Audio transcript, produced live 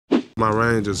My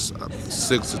range is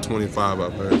 6 to 25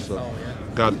 up here, so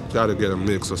got to get a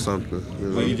mix or something.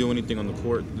 Will you do anything on the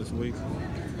court this week?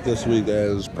 This week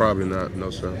is probably not, no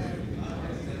sir.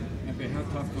 Ekpe, how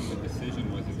tough of a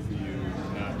decision was it for you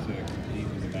not to compete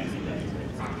with the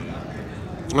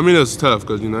basketball? I mean, it's tough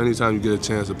because anytime you get a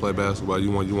chance to play basketball, you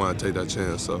want to take that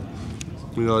chance. So,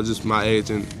 just my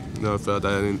agent, felt that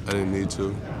I didn't need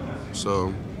to.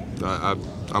 So,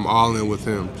 I'm all in with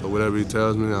him. So whatever he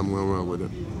tells me, I'm gonna run with it.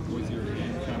 Was your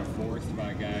game kind of forced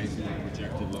by guys who were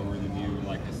projected lower than you,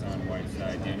 like Hassan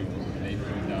Whiteside, Daniel, they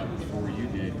moved out before you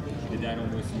did? Did that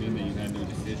almost mean that you had no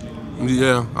decision?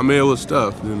 Yeah, I mean, it was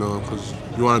tough, because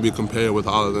you want to be compared with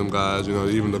all of them guys,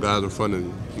 even the guys in front of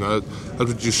you. That's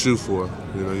what you shoot for.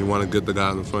 You want to get the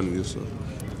guys in front of you. So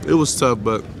it was tough,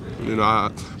 but I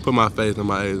put my faith in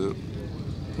my agent.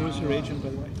 Who was your agent, by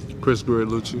the way? Chris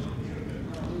Lucci.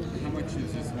 How much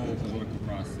is this whole political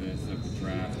process of the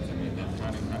draft? I mean,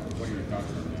 what are your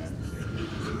thoughts on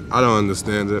that? I don't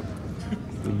understand it,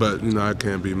 but I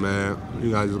can't be mad.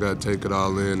 I just got to take it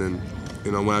all in, and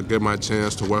when I get my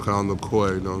chance to work on the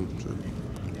court,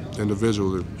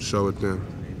 individually show it then.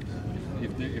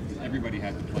 If everybody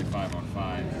had to play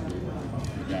 5-on-5,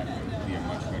 would that be a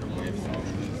much better way of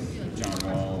solving this? John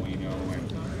Wall, and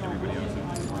everybody else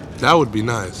out there. That would be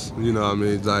nice.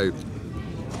 Like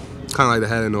kind of like they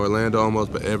had in Orlando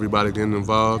almost, but everybody getting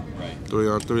involved,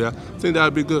 3-on-3. I think that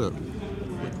would be good.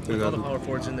 With all the power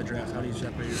forwards in the draft, how do you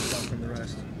separate yourself from the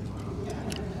rest?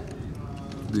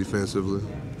 Defensively.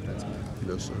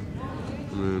 Yes, sir.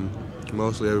 I mean,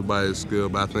 mostly everybody is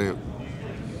skilled, but I think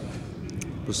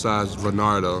besides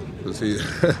Bernardo, because he,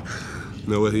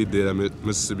 what he did,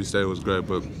 Mississippi State was great,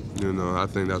 but, I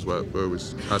think that's where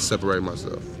I separate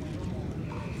myself.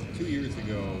 2 years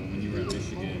ago, when you were at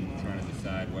Michigan trying to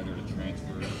decide whether to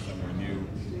transfer somewhere new,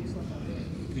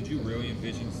 could you really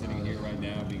envision sitting here right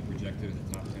now being projected as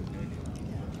a top 10 pick?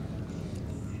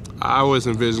 I always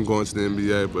envisioned going to the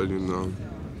NBA, but,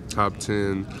 top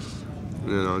 10,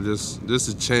 just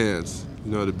a chance,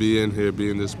 to be in here, be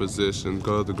in this position,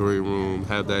 go to the green room,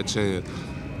 have that chance.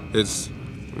 It's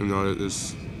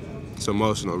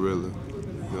emotional, really.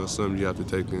 Something you have to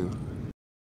take in.